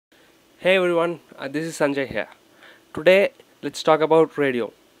Hey everyone, this is Sanjay here. Today, let's talk about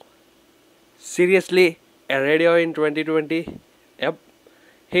radio. Seriously, a radio in 2020? Yep,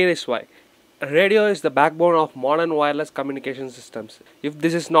 here is why. Radio is the backbone of modern wireless communication systems. If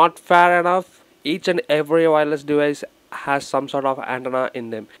this is not fair enough, each and every wireless device has some sort of antenna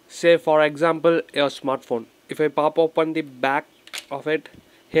in them. Say, for example, your smartphone. If I pop open the back of it,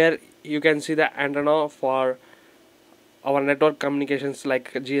 here you can see the antenna for our network communications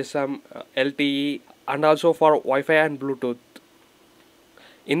like GSM, LTE, and also for Wi-Fi and Bluetooth.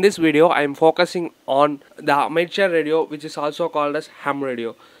 In this video, I am focusing on the amateur radio, which is also called as ham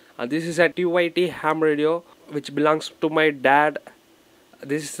radio. This is a TYT ham radio, which belongs to my dad.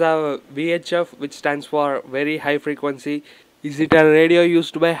 This is a VHF, which stands for very high frequency. Is it a radio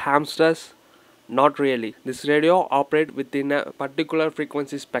used by hamsters? Not really. This radio operates within a particular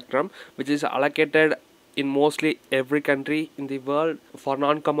frequency spectrum, which is allocated in mostly every country in the world for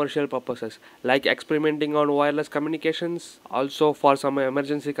non-commercial purposes, like experimenting on wireless communications, also for some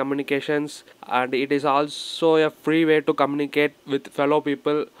emergency communications, and it is also a free way to communicate with fellow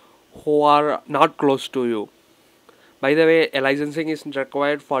people who are not close to you. By the way, a licensing is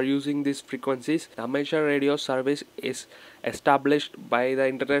required for using these frequencies. The amateur radio service is established by the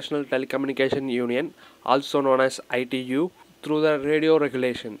International Telecommunication Union, also known as ITU, through the radio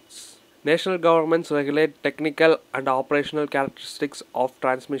regulations. National governments regulate technical and operational characteristics of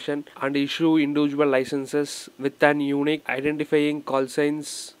transmission and issue individual licenses with an unique identifying call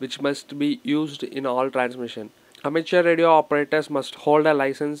signs which must be used in all transmission. Amateur radio operators must hold a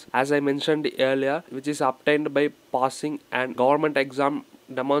license, as I mentioned earlier, which is obtained by passing an government exam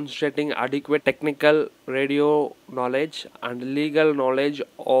demonstrating adequate technical radio knowledge and legal knowledge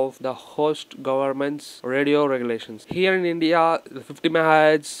of the host government's radio regulations. Here in India, the 50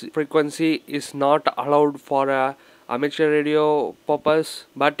 MHz frequency is not allowed for a amateur radio purpose,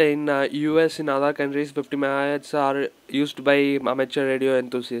 but in US and other countries 50 MHz are used by amateur radio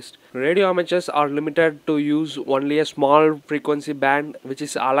enthusiasts. Radio amateurs are limited to use only a small frequency band which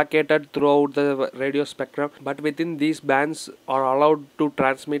is allocated throughout the radio spectrum, but within these bands are allowed to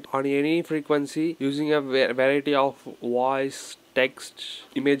transmit on any frequency using a variety of voice, text,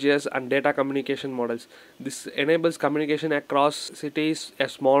 images and data communication models. This enables communication across cities, a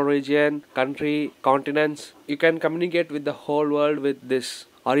small region, country, continents. You can communicate with the whole world with this,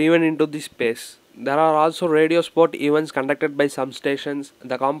 or even into the space. There are also radio sport events conducted by some stations.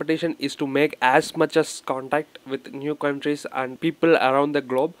 The competition is to make as much as contact with new countries and people around the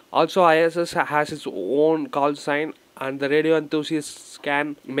globe. Also, ISS has its own call sign, and the radio enthusiasts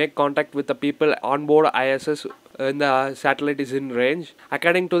can make contact with the people on board ISS when the satellite is in range.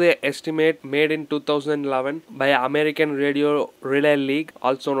 According to the estimate made in 2011 by American Radio Relay League,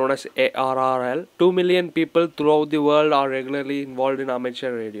 also known as ARRL, 2 million people throughout the world are regularly involved in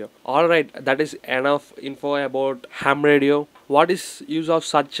amateur radio. Alright, that is enough info about ham radio. What is use of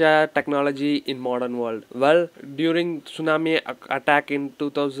such a technology in modern world? Well, during tsunami attack in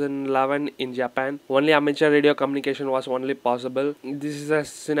 2011 in Japan, only amateur radio communication was only possible. This is a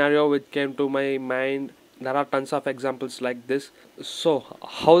scenario which came to my mind. There are tons of examples like this. So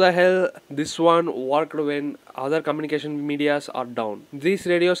how the hell this one worked when other communication medias are down? These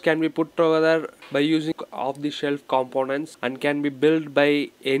radios can be put together by using off-the-shelf components and can be built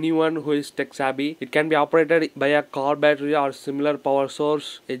by anyone who is tech savvy. It can be operated by a car battery or similar power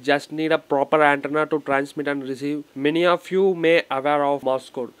source. It just need a proper antenna to transmit and receive. Many of you may aware of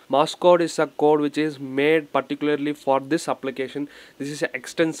Morse code. Morse code is a code which is made particularly for this application. This is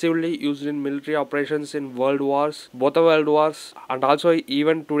extensively used in military operations in world wars, both the world wars, and also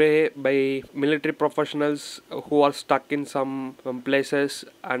even today by military professionals who are stuck in some places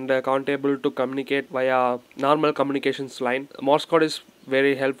and can't able to communicate via normal communications line. Morse code is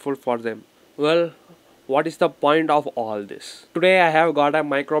very helpful for them. Well, what is the point of all this? Today I have got a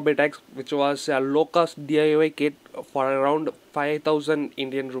microBitx, which was a low-cost DIY kit for around 5,000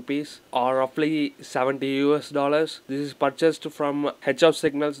 Indian rupees or roughly 70 US dollars. This is purchased from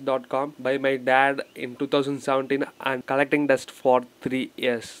hofsignals.com by my dad in 2017 and collecting dust for 3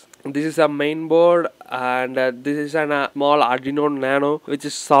 years. This is a main board, and this is a small Arduino Nano which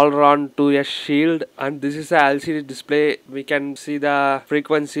is soldered on to a shield, and this is a LCD display. We can see the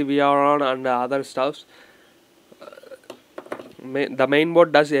frequency we are on and other stuffs. The main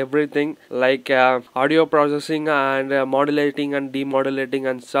board does everything like audio processing and modulating and demodulating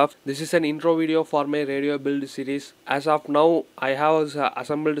and stuff. This is an intro video for my radio build series. As of now, I have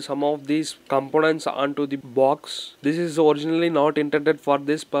assembled some of these components onto the box. This is originally not intended for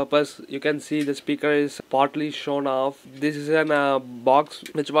this purpose. You can see the speaker is partly shown off. This is a box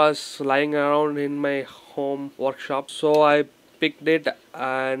which was lying around in my home workshop, so I picked it,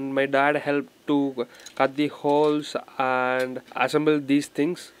 and my dad helped to cut the holes and assemble these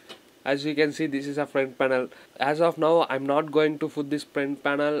things. As you can see, this is a front panel. As of now, I'm not going to put this front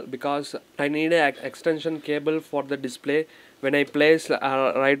panel because I need an extension cable for the display. When I place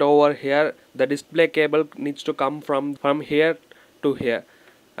right over here, the display cable needs to come from here to here.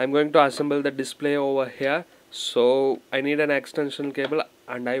 I'm going to assemble the display over here, so I need an extension cable,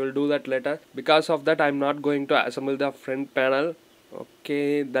 and I will do that later. Because of that, I'm not going to assemble the front panel.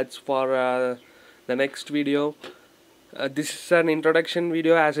 Okay, that's for the next video. This is an introduction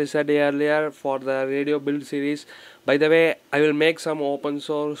video, as I said earlier, for the radio build series. By the way, I will make some open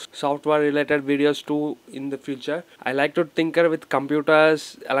source software related videos too in the future. I like to tinker with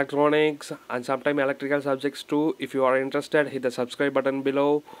computers, electronics, and sometimes electrical subjects too. If you are interested, hit the subscribe button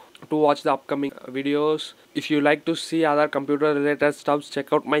below to watch the upcoming videos. If you like to see other computer related stuff,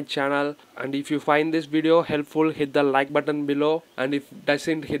 check out my channel. And if you find this video helpful, hit the like button below, and if it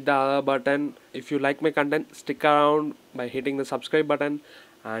doesn't, hit the other button. If you like my content, stick around by hitting the subscribe button,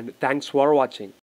 and thanks for watching.